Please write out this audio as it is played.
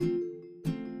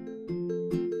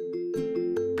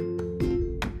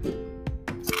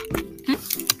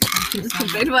Just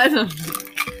complain about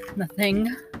it.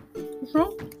 Nothing. What's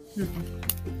wrong? Nothing.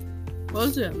 What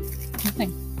was it?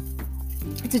 Nothing.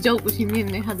 It's a joke between me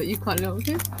and Neha that you can't know,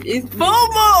 okay? It's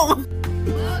FOMO!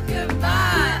 Welcome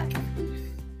back.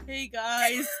 Hey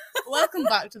guys, welcome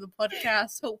back to the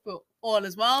podcast. Hope we're all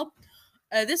as well.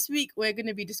 This week we're going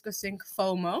to be discussing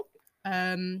FOMO.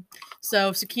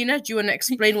 So Sakina, do you want to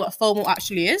explain what FOMO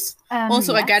actually is?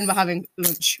 Also, yes. again, we're having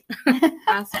lunch.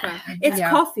 That's fair. It's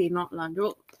coffee, not lunch.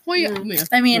 Well, What are you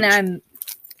I mean, lunch. I'm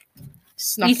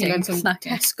snacking eating, on some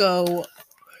snacking. Tesco.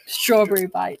 strawberry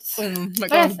bites. Oh my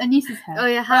oh, yes, god. Anissa's here. Oh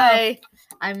yeah, hi.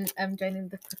 I'm joining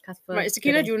the podcast for. Right,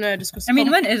 Sakina, do you want to discuss? I mean,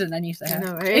 FOMO? when isn't Anissa I here?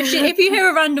 know, right? If you hear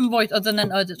a random voice other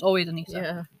than us, it's always Anissa.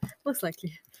 Yeah, most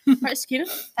likely. Right, Sakina,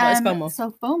 what is FOMO?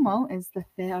 So FOMO is the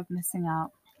fear of missing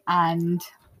out, and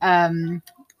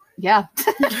yeah,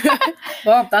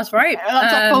 Well, that's right.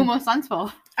 that's what FOMO stands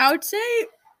for. I would say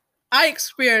I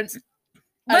experienced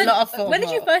a When, lot of FOMO. when did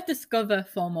you first discover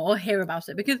FOMO or hear about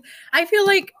it? Because I feel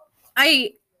like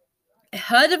I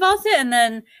heard about it and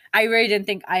then I really didn't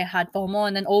think I had FOMO.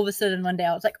 And then all of a sudden one day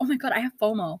I was like, oh my God, I have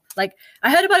FOMO. Like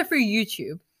I heard about it through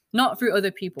YouTube, not through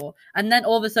other people. And then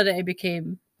all of a sudden it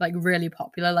became like really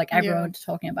popular. Like everyone was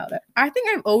talking about it. I think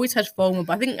I've always had FOMO,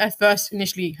 but I think I first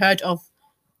initially heard of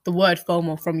the word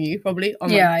FOMO from you, probably.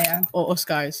 On Yeah. Or us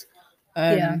guys.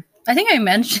 Yeah. I think I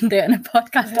mentioned it in a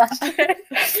podcast last year.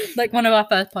 Like one of our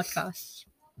first podcasts.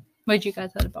 What did you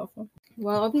guys heard about FOMO?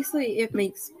 Well, obviously, it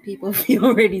makes people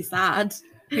feel really sad.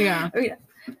 Yeah. I mean,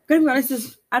 gonna be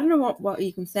honest, I don't know what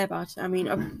you can say about it. I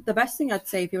mean, the best thing I'd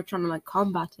say if you're trying to like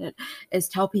combat it is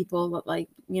tell people that like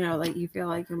you feel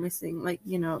like you're missing, like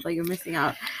you're missing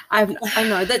out. I don't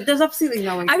know. There's absolutely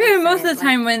no way. I mean, most of the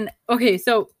time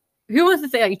so who wants to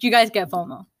say like, do you guys get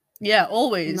FOMO? Yeah,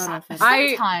 always. Not often.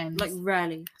 Sometimes, Like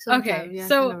rarely. Okay,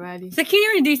 so Sakina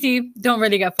and DC don't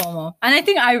really get FOMO, and I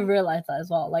think I realized that as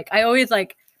well. Like I always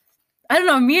like, I don't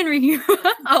know, me and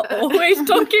Rahima are always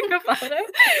talking about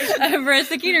it. Whereas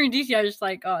Sakina and DC are just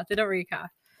like, oh, they don't really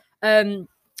care.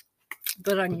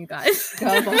 Good on you guys.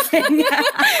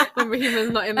 When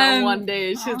Rahima's not in that one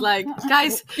day, she's like,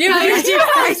 guys, You guys,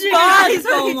 guys, guys,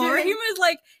 FOMO. Rahima's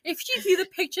like, if she sees a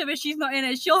picture of it, she's not in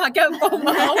it, she'll get FOMO.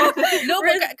 No,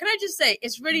 but can I just say,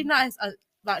 it's really nice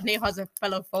that Neha has a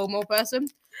fellow FOMO person,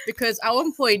 because at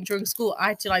one point during school, I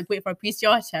had to like wait for a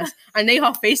PCR test, and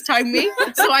Neha FaceTimed me,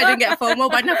 so I didn't get FOMO,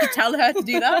 but I didn't have to tell her to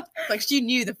do that. Like, she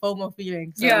knew the FOMO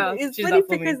feeling. So Yeah. she It's did funny that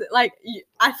for me. because, like,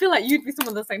 I feel like you'd be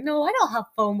someone that's like, no, I don't have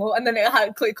FOMO. And then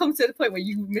it comes to the point where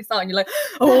you miss out and you're like,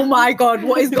 oh my God,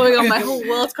 what is going on? My whole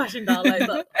world's crashing down like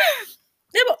that.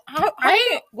 Yeah, but how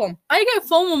go on. I get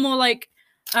FOMO more like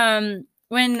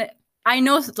when I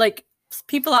know like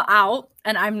people are out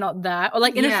and I'm not there, or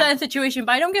like in a certain situation,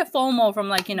 but I don't get FOMO from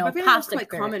like I feel like past that's quite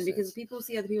common experiences. because people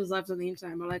see other people's lives on the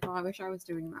internet and we're like, oh, I wish I was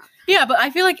doing that. Yeah, but I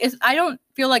feel like I don't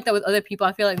feel like that with other people.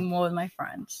 I feel like more with my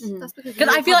friends. That's because Because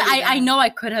I feel like I know I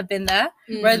could have been there,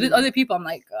 whereas with other people, I'm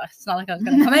like, it's not like I was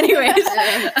gonna come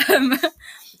anyways.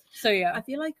 So yeah, I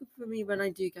feel like for me, when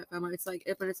I do get FOMO, it's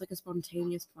like when it's like a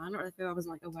spontaneous plan, or I feel I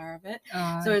wasn't like aware of it.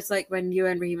 So it's like when you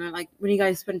and Rahima, like when you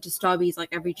guys went to Starbucks like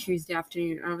every Tuesday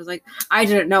afternoon, and I was like, I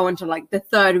didn't know until like the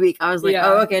third week. I was like,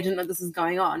 oh, okay, I didn't know this is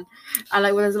going on. And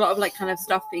like when there's a lot of like kind of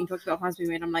stuff being talked about, plans being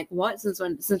made, I'm like, what? Since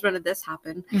when did this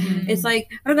happen? It's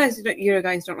like I don't know, you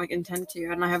guys don't like intend to,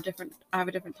 and I have a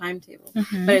different timetable.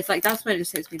 But it's like that's when it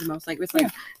just hits me the most. Like it's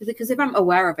like because if I'm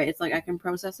aware of it, it's like I can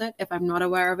process it. If I'm not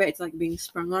aware of it, it's like being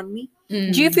sprung on me.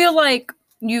 Do you feel like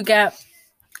you get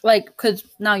like, because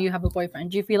now you have a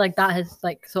boyfriend, do you feel like that has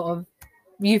like sort of,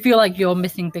 you feel like you're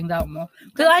missing things out more?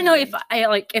 Because I know if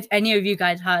any of you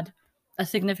guys had a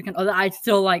significant other, I'd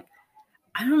still like,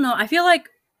 I don't know, I feel like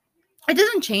it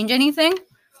doesn't change anything,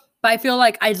 but I feel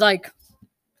like I'd like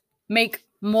make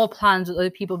more plans with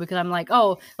other people because I'm like,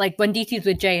 oh, like when DT's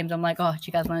with James, I'm like, oh, do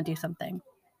you guys want to do something?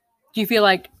 Do you feel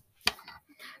like?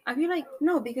 I feel like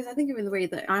no, because I think of it in the way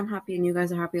that I'm happy and you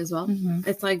guys are happy as well.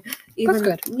 It's like That's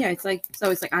good. Yeah, it's like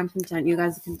I'm content, you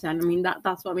guys are content. I mean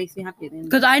that's what makes me happy at the end.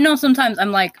 Because I know sometimes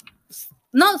I'm like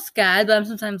not scared, but I'm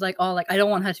sometimes like, oh, like I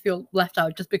don't want her to feel left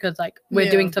out just because like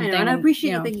we're doing something. And I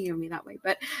appreciate you thinking of me that way.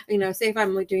 But say if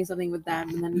I'm like doing something with them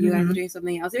and then you guys are doing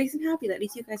something else, it makes me happy that at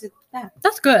least you guys are there.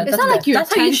 That's good. It's not like you're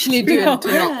intentionally doing it to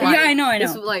not like. Yeah, I know.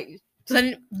 It's like, so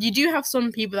then you do have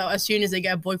some people that as soon as they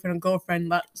get a boyfriend or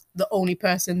girlfriend, that's the only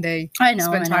person they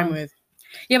spend time with.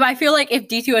 Yeah, but I feel like if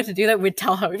DT were to do that, we'd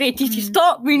tell her, hey, DT,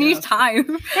 stop. We need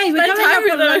time. Hey, we're Spend going time to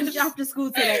with lunch us. after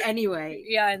school today anyway.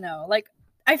 Yeah, I know. Like,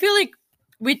 I feel like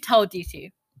we'd tell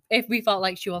DT if we felt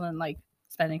like she wasn't like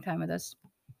spending time with us.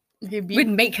 We'd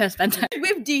make her spend time.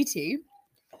 With DT,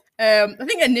 I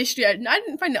think initially I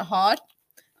didn't find it hard.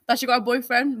 that she got a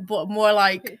boyfriend, but more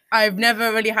like I've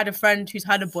never really had a friend who's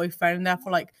had a boyfriend, and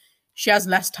therefore like she has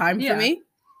less time for me.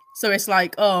 So it's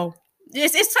like, oh,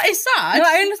 it's sad. No,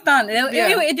 I understand.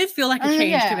 Yeah. It did feel like a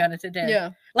change, to be honest. It did.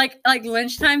 Yeah. Like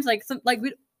lunch times, like some like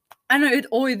we. I know it'd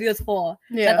always be us four.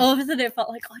 Yeah. And all of a sudden it felt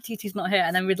like, oh, TT's not here.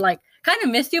 And then we'd like kind of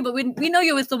miss you, but we know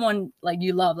you're with someone like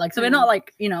you love. Like, so we're not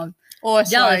like, you know, or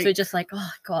it's jealous. like, We're just like, oh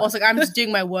God. or it's like I'm just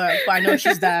doing my work, but I know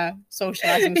she's there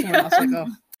socializing with someone else. Like, oh.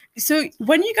 So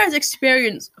when you guys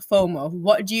experience FOMO,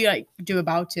 what do you like do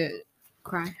about it?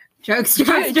 Cry. Jokes. Do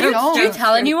you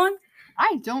tell anyone?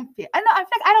 I don't feel. I know. I feel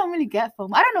like I don't really get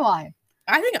FOMO. I don't know why.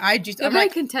 I think I just You're I'm very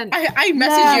like content. I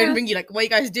message you and ring you like, what are you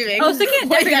guys doing? Oh, Sakina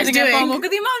What are you definitely guys doesn't get doing? FOMO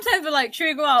because the amount of times we're like, should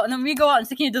we go out? And then we go out and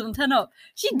Sakina doesn't turn up.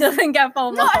 She doesn't get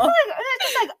FOMO. No, I feel like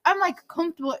it's just like I'm like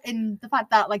comfortable in the fact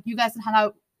that like you guys can hang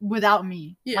out without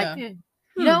me. Yeah. Like, Yeah.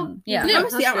 you know. Yeah. Yeah,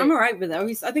 Honestly, that's I'm alright with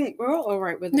it. I think we're all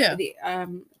alright with Yeah. the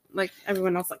like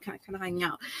everyone else, like kind of hanging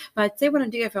out. But I'd say when I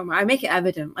do get FOMO, I make it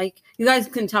evident. Like you guys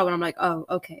can tell when I'm like, oh,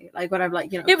 okay. Like when I'm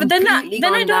like, you know, Yeah, but then I completely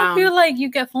don't gone down. feel like you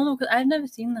get FOMO because I've never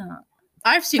seen that.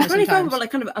 I've seen I it only FOMO, sometimes. but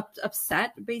like kind of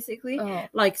upset basically. Oh.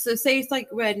 Like so, say it's like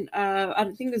when I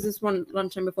think there's this one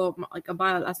lunchtime before like a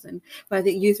bio lesson, but I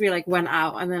think you three like went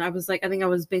out, and then I was like, I think I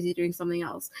was busy doing something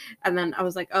else, and then I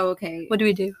was like, oh, okay. What do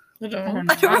we do? I I don't don't know.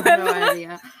 know. I have no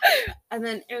idea. And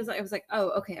then it was like, oh,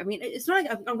 okay. I mean, it's not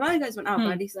like I'm glad you guys went out,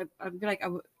 but at least I'd be like,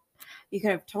 you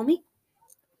could have told me.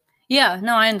 Yeah,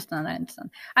 no, I understand.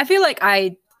 I feel like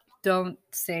I don't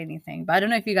say anything, but I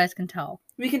don't know if you guys can tell.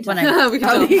 We can When tell. I- We can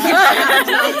Oh, tell. we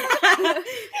can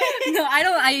No, I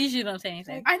don't. I usually don't say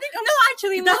anything. I think No,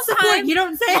 actually, That's most the point. times, You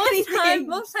don't say anything.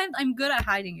 most times, I'm good at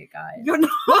hiding it, guys. You're not.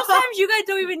 Most times, you guys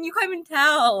don't even. You can't even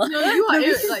tell. No, you are No,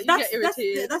 like you get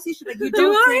irritated. That's usually like you Do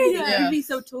don't say I? anything. Yeah. You're usually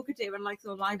so talkative and like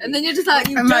so lively. And then you're just like,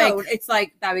 when you I'm like- don't, it's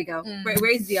like there we go.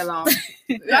 Raise the alarm.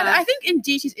 I think in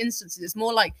DT's instances, it's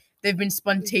more like they've been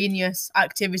spontaneous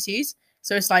activities.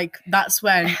 So it's like that's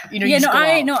when you know. Yeah, you just go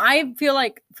out. I feel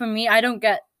like for me, I don't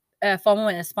get FOMO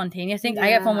when it's spontaneous things. I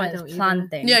get Yeah, FOMO I when don't it's either. planned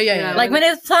things. Yeah. Like when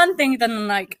it's planned things, then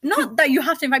like not that you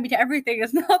have to invite me to everything.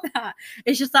 It's not that.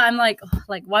 It's just that I'm like, oh,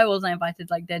 like why wasn't I invited?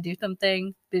 Like they do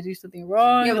something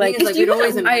wrong. Yeah, but the like thing is, like, we'd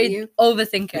always invite I you.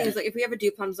 overthink It's it. like if we ever do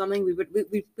plan something,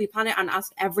 we plan it and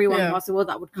ask everyone Yeah. possible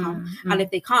that would come. Mm. And if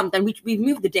they can't, then we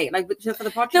moved the date. Like just for the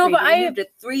podcast, No, we but I- moved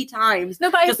it 3 times. No,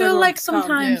 but I just feel everyone like to come.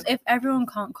 sometimes if everyone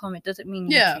can't come, it doesn't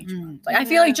mean you Yeah. need to change. Like I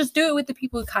feel like just do it with the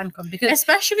people who can come because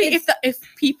Especially if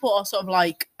people are sort of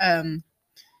like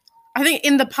I think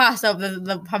in the past there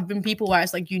have been people where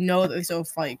it's like you know that they sort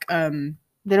of like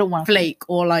They don't want to. flake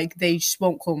or like they just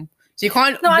won't come. So you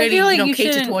can't No, I really feel like you know you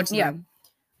cater shouldn't- towards yeah. them.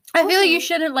 I feel like you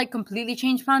shouldn't like completely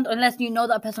change plans unless you know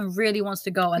that person really wants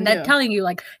to go and they're Yeah. telling you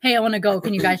like, "Hey, I want to go.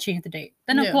 Can you guys change the date?"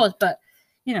 Then of Yeah. course, but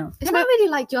you know, It's not really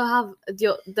like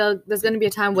there's going to be a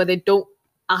time where they don't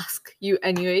ask you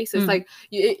anyway. So it's Mm. like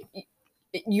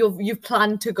you've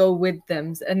planned to go with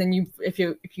them, and then if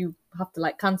you have to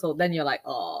like cancel, then you're like,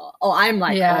 oh, I'm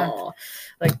like, Yeah. oh,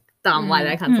 like damn, why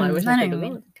did I cancel? I Mm, wish I I know could what you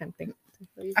have mean. gone. Kind of thing.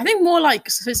 I think more like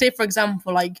so say for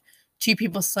example like 2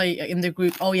 people say in the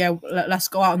group, oh yeah, let's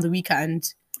go out on the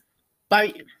weekend.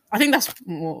 But I think that's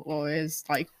what it is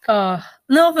like.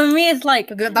 no, for me it's like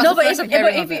That's no, the but first if, I'm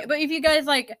hearing but, of if you, it. but if you guys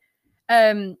like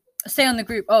say on the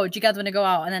group, oh, do you guys want to go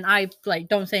out? And then I like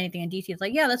don't say anything, and DC is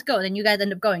like, yeah, let's go. And then you guys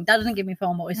end up going. That doesn't give me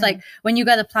FOMO. It's like when you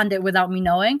guys have planned it without me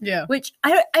knowing. Yeah. Which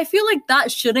I feel like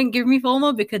that shouldn't give me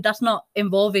FOMO because that's not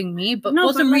involving me. But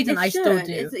for some like, reason, it I still should.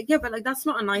 do. Yeah, but like that's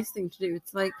not a nice thing to do.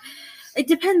 It's like it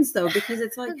depends though, because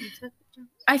it's like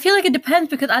I feel like it depends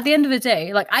because at the end of the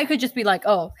day, like I could just be like,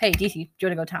 oh, hey, DC, do you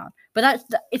want to go town? But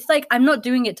it's like I'm not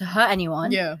doing it to hurt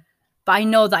anyone. Yeah. But I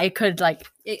know that it could like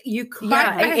you could.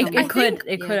 yeah, I it think- could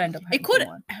yeah. end up hurting It could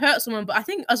someone. hurt someone, but I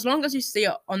think as long as you see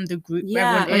it on the group where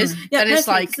Yeah. everyone is, Yeah, then it's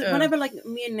personally, like 'cause whenever like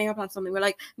me and Neha plan something, we're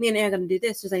like, me and Neha are gonna do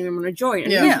this. Does anyone want to join?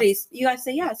 And Yeah. usually you guys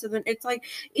say yeah. So then it's like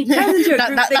it turns into a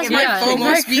group That- thing. that's and my like, FOMO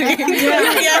exactly. speaking.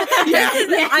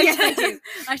 Yeah.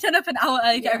 I turned up an hour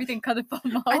early to Yeah. everything because of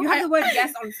FOMO. You have the word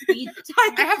yes on speed.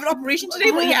 I have an operation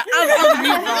today, but yeah, I'll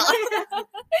leave that.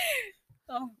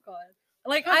 Oh god.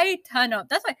 Like I turn up.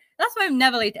 That's why I'm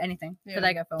never late to anything because Yeah.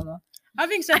 I get FOMO.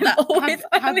 Having said I'm that, always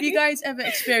have early. you guys ever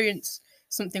experienced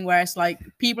something where it's like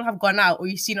people have gone out or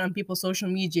you've seen it on people's social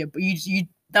media, but you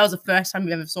that was the first time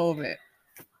you ever saw it?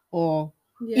 Or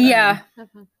Yeah.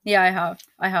 Yeah,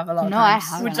 I have a lot of No, I times.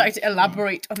 haven't. would you like to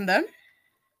elaborate on them?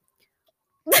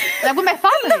 Like with my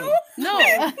family. No.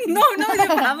 No, your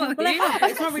family. Well, I have.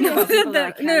 It's not really about people that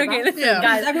I care No, okay, about. listen, Yeah.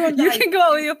 guys. Everyone You dies. can go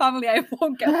out with your family. I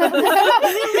won't get them.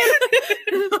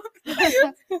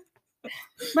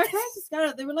 My parents are scared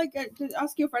they were like,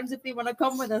 ask your friends if they want to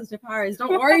come with us to Paris.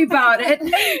 Don't worry about it.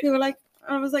 They were like,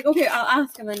 I was like, okay, I'll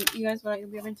ask, and then you guys were like,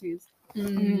 we have interviews.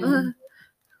 That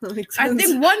makes I sense.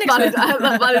 think one valid, I have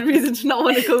a valid reason to not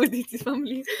want to go with these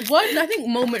families. one I think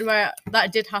moment where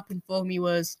that did happen for me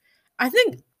was I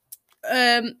think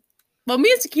well,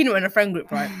 me and Sakina were in a friend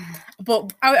group, right?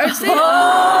 But I would say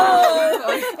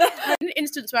an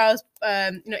instance where I was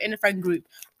in a friend group,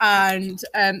 and so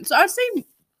I would say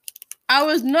I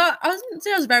wouldn't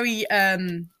say I was very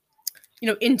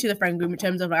into the friend group in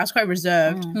terms of like I was quite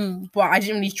reserved, but I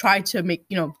didn't really try to make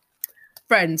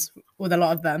friends with a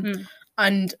lot of them.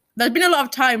 And there's been a lot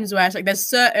of times where it's like there's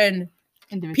certain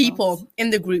people in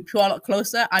the group who are a lot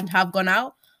closer and have gone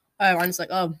out, and it's like,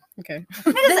 oh, okay.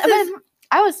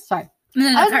 I was sorry. No,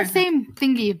 I was in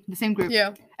the same group.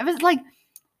 Yeah. It was like,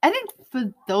 I think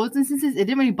for those instances, it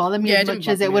didn't really bother me as much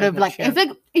as it would have like if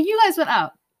you guys went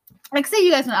out, like say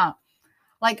you guys went out,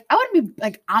 like I wouldn't be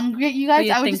like angry at you guys.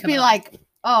 I would just be like,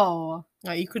 oh,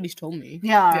 you could have told me.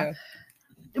 Yeah.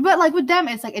 But like with them,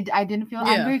 it's like I didn't feel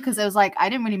angry because it was like I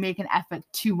didn't really make an effort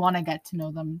to want to get to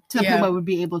know them to the point where I would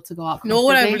be able to go out. Nor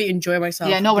would I really enjoy myself.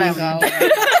 Yeah, no, what I would. No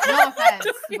offense,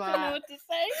 I don't know what to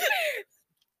say.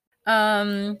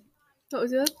 What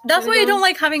was yours? That's why I don't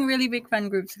like having really big friend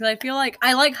groups, because I feel like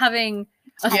I like having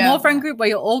a small friend group where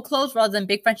you're all close rather than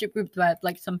big friendship groups where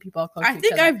like some people are close. I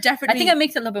think it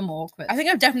makes it a little bit more awkward. I think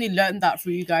I've definitely learned that for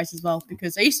you guys as well,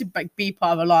 because I used to like be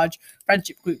part of a large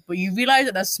friendship group, but you realize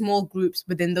that there's small groups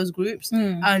within those groups,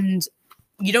 and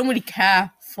you don't really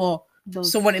care for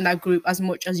someone in that group as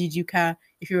much as you do care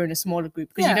if you're in a smaller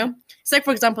group, because it's like,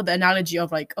 for example, the analogy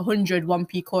of like 100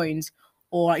 1p coins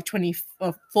or like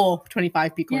 24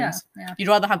 25p coins. You'd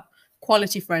rather have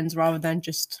quality friends rather than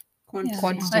just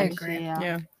quantity. I agree.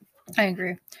 I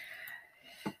agree.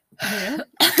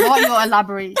 What you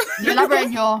elaborate? You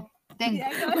elaborate your thing. Your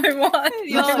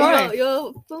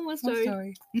FOMO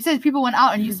story. You said people went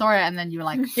out and you saw it, and then you were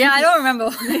like, I don't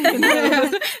remember.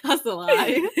 That's the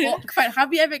lie.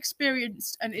 Have you ever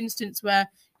experienced an instance where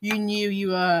you knew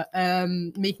you were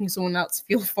making someone else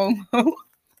feel FOMO?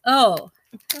 Oh,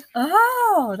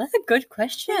 that's a good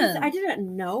question. I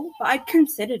didn't know, but I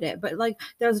considered it. But like,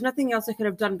 there was nothing else I could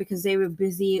have done because they were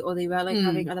busy or they were like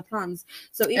having other plans.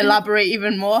 So elaborate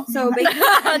even more. So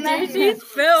basically,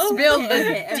 spill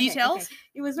the details. Okay.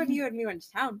 It was when you and me went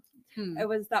to town. It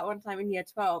was that one time in year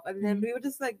 12, and then we were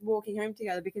just like walking home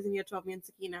together because in year 12, me and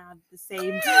Sakina had the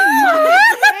same.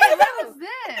 What was this?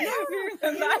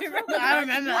 I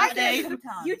remember that day.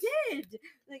 You did.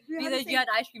 Like you had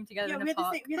ice cream together in the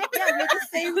park. We had the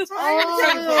same time.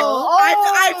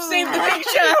 I've saved the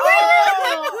picture.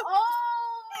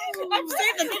 I've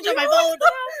saved the picture on my phone.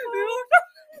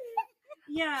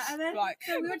 Yeah, and then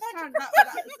so we went to town that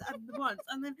once,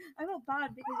 and then I felt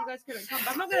bad because you guys couldn't come.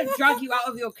 But I'm not gonna drag you out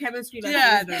of your chemistry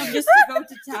lessons just to go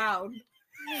to town.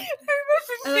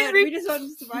 And then we just wanted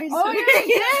to surprise you.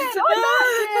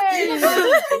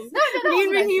 Me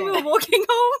and Raheem were walking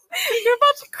home. You're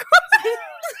about to cry.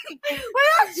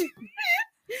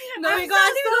 No, we got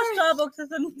to Starbucks or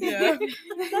something. I'm so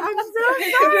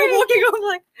sorry. We're walking home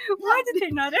like, why did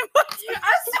they not invite us?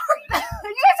 I'm sorry.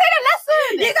 You guys had a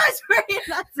lesson. You guys were in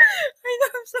lesson. I know,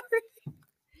 I'm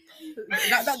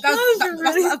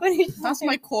sorry. That's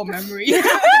my core memory. I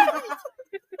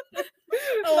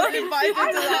was invited to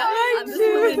that. At this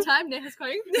moment in time, Neha's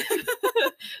crying.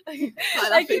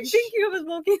 I keep thinking of us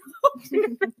walking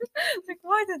home. Like,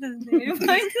 why did they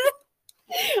invite us?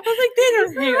 I was like, they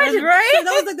don't hate us, right? So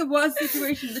that was like the worst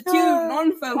situation. The two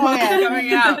non-FOMO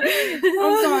going out.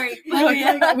 I'm sorry.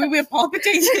 We were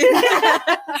palpitating.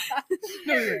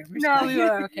 No, we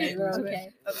were okay. We were okay.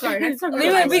 Sorry, next time We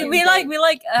like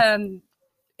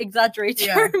exaggerating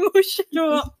our emotions.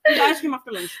 No, ice cream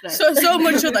after lunch. So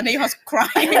much so that Neha's crying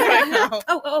right now.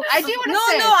 I do want to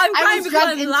say. No, I'm crying was because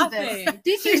dragged I'm laughing.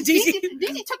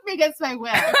 DT took me against my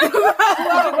will.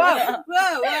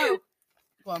 Whoa.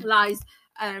 Lies.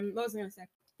 What was I going to say?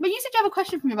 But you said you have a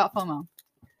question for me about FOMO.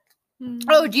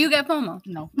 Oh, do you get FOMO?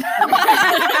 No.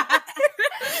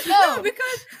 No,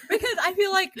 because I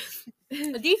feel like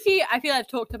DC, I feel I've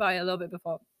talked about it a little bit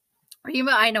before.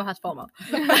 Rima, I know, has FOMO.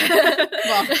 Sakina,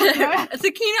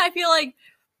 I feel like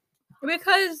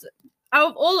because out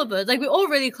of all of us, like we're all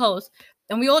really close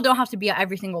and we all don't have to be at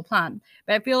every single plan.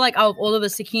 But I feel like out of all of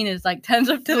us, Sakina's like turns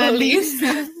up to the least.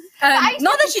 Not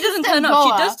that she doesn't turn up.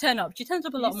 She does turn up. She turns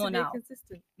up a lot more now.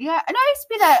 Consistent. Yeah, and I used to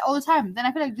be there all the time. Then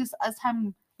I feel like just as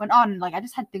time went on, like I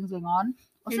just had things going on.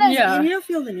 You don't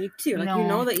feel the need to. Like you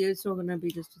know that you're still gonna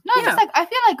be just. No, just like I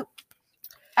feel like.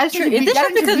 It's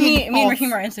just because me and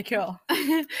Raheem are insecure.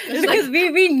 It's because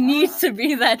we need to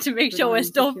be there to make sure we're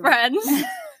still friends.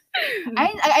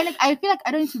 I feel like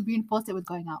I don't need to reinforce it with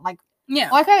going out. Like, Yeah.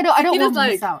 like I don't He want just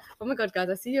to miss like, out. oh my god, guys,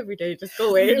 I see you every day. Just go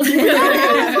away. It's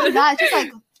just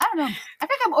like I don't know. I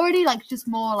think I'm already like just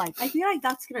more like. I feel like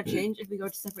that's gonna change if we go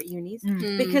to separate unis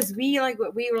Mm. because we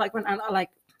were like when like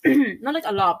not like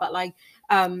a lot, but like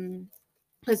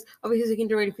because obviously we can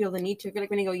really feel the need to. I feel like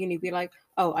when you go uni, be like,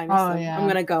 oh, I miss them. yeah. I'm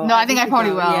gonna go. No, I think I need to probably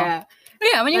go. will. Yeah.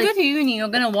 Yeah, when you Like, go to uni, you're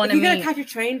gonna want If to you're meet. gonna catch a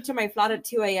train to my flat at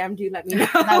 2 a.m., do let me know.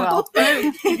 I will.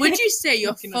 Would you say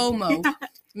your FOMO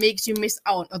makes you miss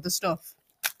out on other stuff?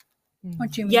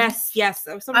 What do you mean? Yes. If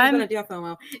someone's I'm- gonna do a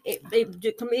FOMO,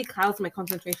 it completely clouds my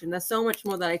concentration. There's so much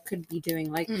more that I could be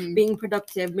doing, like Mm. being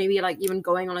productive, maybe like even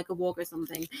going on like a walk or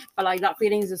something. But like that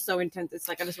feeling is just so intense. It's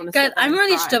like I just want to. Guys, I'm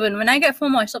really stubborn. When I get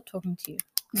FOMO, I stop talking to you.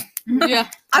 Yeah.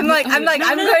 I'm like, I'm No,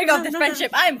 going no, off this no,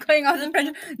 friendship. I'm going off this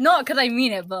friendship. Not because I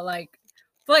mean it, but like,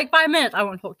 for like 5 minutes, I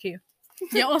won't talk to you.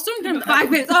 Yeah, or sometimes 5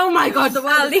 minutes. Oh my god, the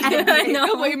world Ali, is ending. I know.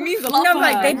 No, but it means a lot. No, for I'm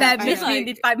like, her. they better I miss know. me in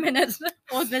these 5 minutes.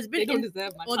 or there's They been don't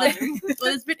deserve my or time.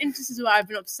 there's been instances where I've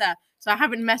been upset, so I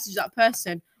haven't messaged that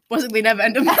person. But they never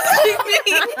end up messaging me.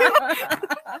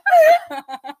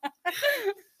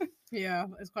 Yeah,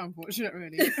 it's quite unfortunate,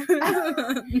 really.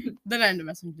 Then I end up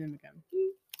messaging them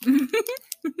again.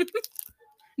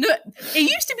 No, it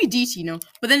used to be DT, you know,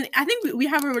 but then I think we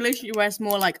have a relationship where it's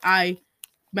more like I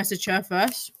message her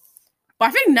first. But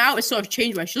I think now it's sort of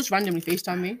changed where she'll just randomly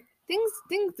FaceTime me.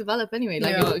 Things develop anyway.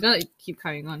 Like Yeah. you're gonna keep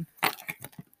carrying on.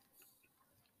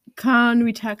 Can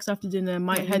we text after dinner?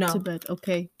 Might head No. to bed.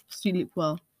 Okay. Sleep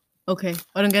well. Okay.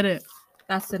 I don't get it.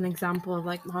 That's an example of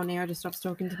like how Naya just stops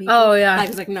talking to people. Oh, yeah. Like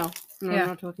it's like no, Yeah. I'm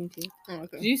not talking to you. Oh,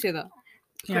 Did okay. you say that?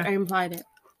 Yeah. I implied it.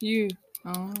 You.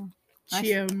 Oh.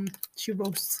 She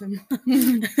roasts him.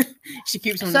 She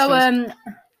keeps on. So,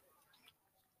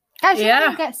 Guys, you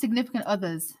Yeah. get significant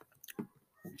others,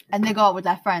 and they go out with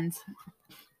their friends.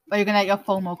 But you're gonna get your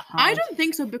FOMO cloud. I don't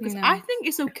think so because No. I think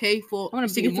it's okay for I wanna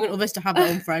be significant more. others to have their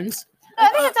own friends. No, I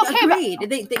think it's okay. But Agreed.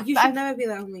 You but should I- never be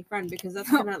their only friend because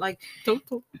that's gonna like Don't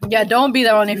talk. yeah, don't be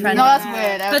their only friend. no, that's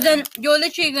weird. But then you're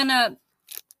literally gonna,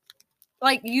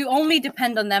 like, you only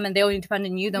depend on them and they only depend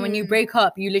on you. Then when you break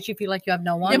up, you literally feel like you have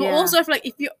no one. Yeah, but Yeah. also if like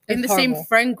if you're in It's the same horrible.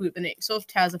 friend group, then it sort of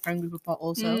tears the friend group apart.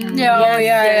 Also, Yeah, oh,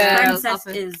 yeah. Princess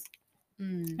is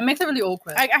Mm. It makes it really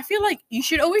awkward. I feel like you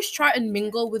should always try and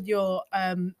mingle with your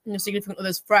significant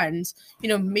other's friends. You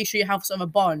know, make sure you have sort of a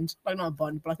bond, like not a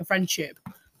bond, but like a friendship.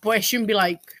 But it shouldn't be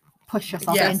like push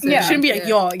yourself yeah, into it it. shouldn't be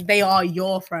like they are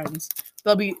your friends.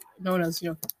 They'll be known as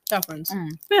their friends.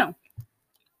 Yeah.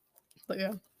 But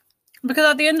yeah, Because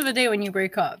at the end of the day, when you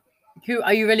break up, who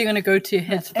are you really gonna go to?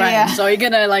 His Yeah. friends, or are you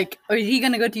gonna or is he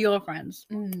gonna go to your friends?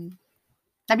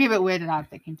 That'd be a bit weird if I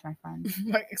came to my friend.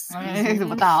 like, excuse I me. mean,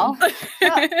 what the hell?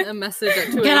 A message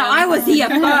at 2 Get out, I was here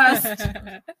first.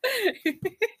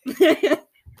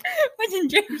 Imagine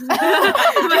James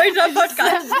going to a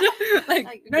podcast.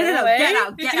 Like, no, get away.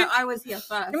 get out. I was here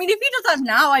first. I mean, if he does that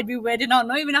now, I'd be weirded out.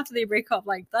 Not even after they break up.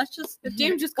 Like that's just If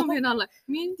James just come in and like,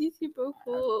 me and DC broke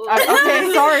up.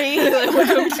 Okay, sorry. I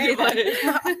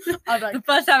was like, the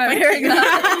first time I'm hearing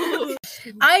that.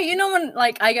 When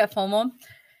like I get FOMO,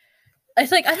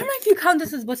 it's like I don't know if you count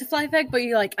this as butterfly effect, but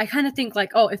you like I kind of think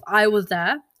like, oh, if I was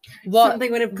there, what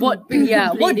Something would have what been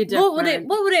yeah what completely would it different.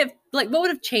 what would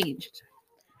have changed?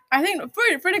 I think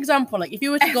for an example, like if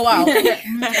you were to go out,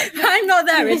 I'm not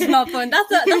there. It's not fun. That's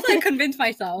what I convince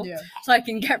myself yeah. so I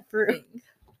can get through.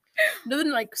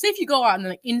 Then like say if you go out and then,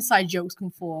 like inside jokes can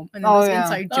form, and then Oh, those yeah.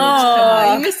 inside jokes Oh. come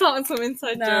You out. missed out on some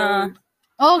inside Nah. joke.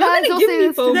 Oh, guys, gonna you'll give say me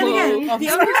this. FOMO. Then again, Oh, the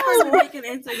oh. only time I make an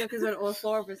inside joke is when all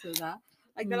four of us were there.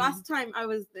 Like the Mm. last time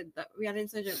we had an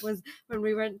inside joke was when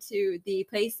we went to the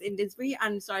place in Disbury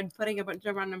and started putting a bunch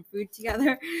of random food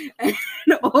together and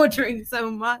ordering so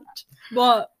much.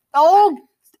 What? Oh,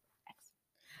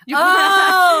 You-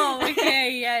 Oh,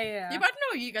 okay, yeah. Yeah, but I don't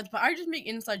know what you guys, but I just make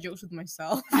inside jokes with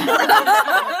myself.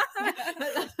 I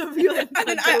And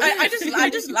then I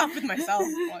just laugh with myself.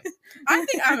 Like, I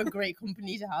think I'm a great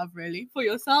company to have, really. for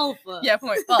yourself. Yeah, for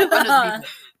myself and other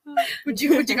people. Would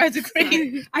you guys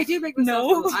agree? I do make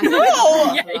myself No. laugh.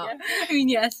 No. Yeah. I mean,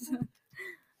 yes.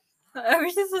 I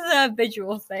wish this was a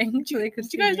visual thing. Do you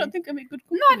guys not think I make good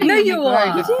company? I think No, you you make very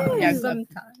are. good company. Yeah,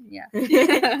 Sometimes,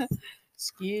 yeah.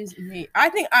 Excuse me. I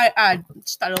think I add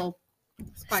just that little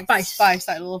spice,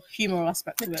 that little humor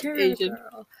aspect to it. Asian.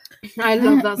 I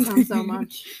love that sound so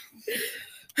much.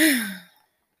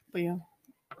 But yeah.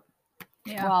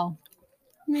 Yeah. wow.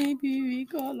 Maybe we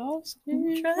got lost.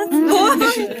 What's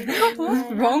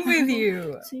wrong with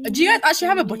you? Do you guys actually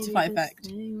have a butterfly effect?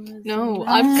 No,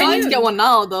 I'm trying to get one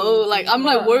now though. Like I'm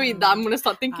like worried that I'm gonna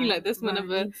start thinking like this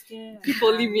whenever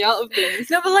people leave me out of things.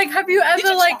 No, but like, have you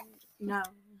ever like? No.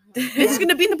 This is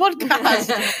gonna be in the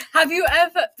podcast. Have you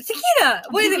ever, Sakina?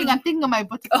 Wait, I'm thinking of my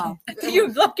butterfly. you're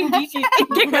blocking DT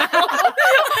thinking now.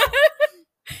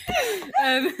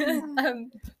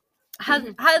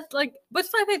 Has like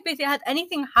butterfly effect basically had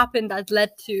anything happen that's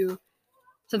led to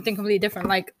something completely different?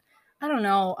 Like, I don't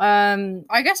know.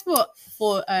 I guess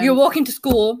for you're walking to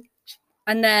school,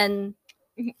 and then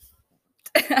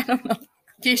I don't know.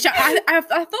 I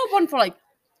thought of one for like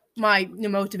my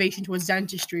motivation towards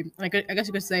dentistry. I guess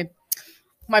you could say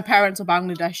my parents are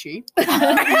Bangladeshi.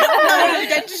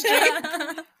 Dentistry.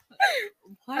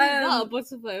 Why is that a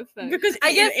butterfly effect? Because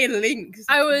I guess it links.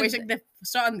 I was It's like the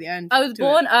start and the end. I was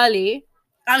born early,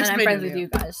 I'll and I'm explain friends it with you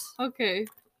guys. Okay.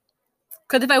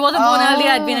 Because if I wasn't born early,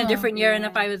 I'd be in a different year, and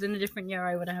if I was in a different year,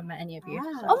 I wouldn't have met any of you.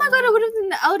 Oh my god, I would have been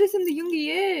the eldest in the younger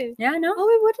year. Yeah, I know. Oh,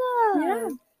 we would have.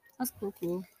 Yeah. That's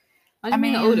cool. I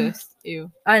mean, the oldest.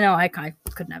 Ew. I know. I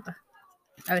could never.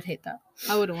 I would hate that.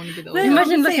 I wouldn't want to be the No, oldest.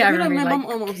 Imagine looking at I feel like everyone my like,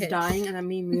 mom almost kids. dying and then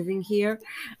me moving here.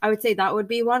 I would say that would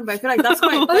be one, but I feel like that's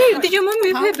quite. Oh, wait, did your mum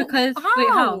move How? here because wait,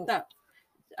 how? That,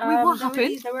 Wait, what there were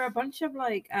happened? There were a bunch of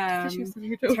like She was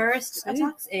so terrorist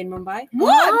attacks in Mumbai.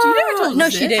 What? You never told No,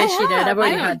 us she this? did. She did. I've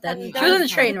already I heard that. and She there was on the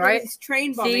train, there right? was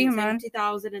train See, bombings man. in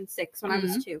 2006 when I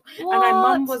was 2. What? And my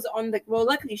mum was on the. Well,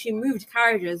 luckily she moved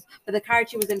carriages, but the carriage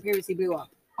she was in previously blew up.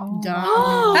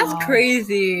 Damn. That's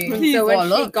crazy. And so when Oh, she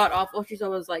look. got off, all she saw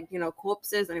was like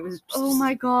corpses, and it was. Just, Oh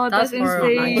my god, That's that's horrible.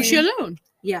 insane. Was she alone?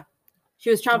 She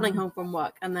was traveling home from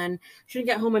work, and then she didn't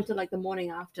get home until like the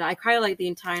morning after. I cried like the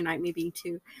entire night, me being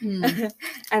 2.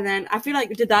 And then I feel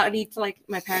like did that lead to like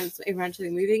my parents eventually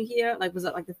moving here? Like was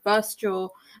it like the first straw,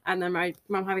 and then my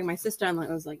mom having my sister, and like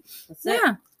I was like, that's it.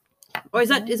 Yeah. Or is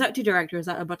that too direct, or is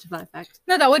that a butterfly effect?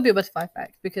 No, that would be a butterfly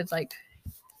effect because, like,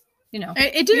 you know,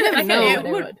 It didn't. never I know think what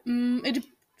it it would.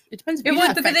 It depends. it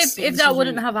would because if that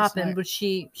wouldn't have happened, but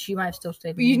she might have still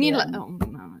stayed. But you in need India. like, oh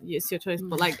no, it's your choice.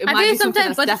 But like, it I might think be something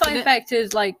sometimes that's butterfly definite. effect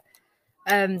is like,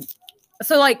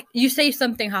 so like you say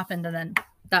something happened and then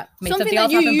that makes something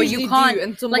else happen, but you can't.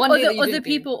 and some Like one day that you other didn't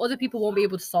do. people won't be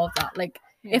able to solve that. Like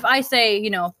Yeah. if I say, I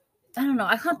don't know,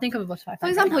 I can't think of a butterfly effect. For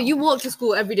right example, now. you walk to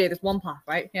school every day. There's one path,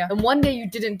 right? Yeah. And one day you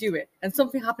didn't do it, and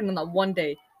something happened on that one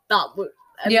day. That would.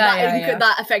 And Yeah, that, yeah, you yeah.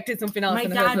 That affected something else. My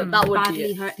and dad that would be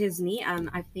badly it. hurt his knee, and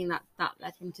I think that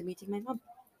led him to meeting my mom.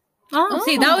 Oh,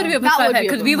 see, that would be a that butterfly would be effect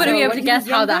a because we wouldn't be So able when to he guess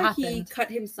was how that younger, He happened. cut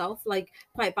himself like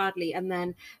quite badly, and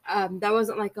then there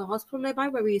wasn't like a hospital nearby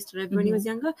where we used to live when he was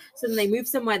younger. So then they moved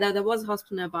somewhere there was a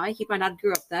hospital nearby. My dad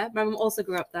grew up there. My mom also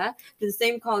grew up there. To the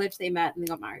same college, they met and they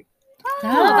got married.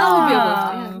 that would be a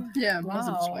butterfly. Yeah, Wow. that's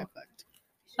a butterfly effect.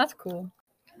 That's cool.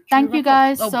 Thank you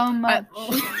guys so much.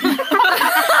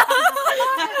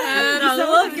 I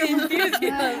love your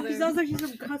enthusiasm. She sounds like she's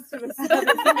from customer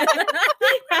service.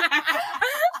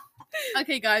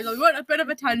 Okay, guys, we went a bit of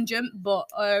a tangent, but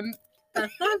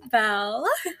That's the bell.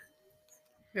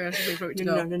 here, let's wait for it to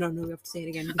No, go. no, we have to say it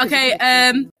again. Okay, Okay,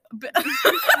 guys,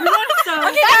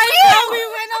 now we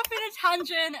went off in a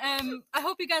tangent. I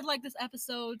hope you guys like this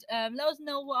episode. Let us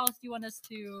know what else you want us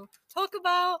to talk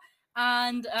about,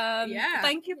 and Yeah.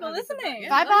 thank you for listening.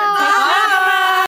 Bye bye. Bye.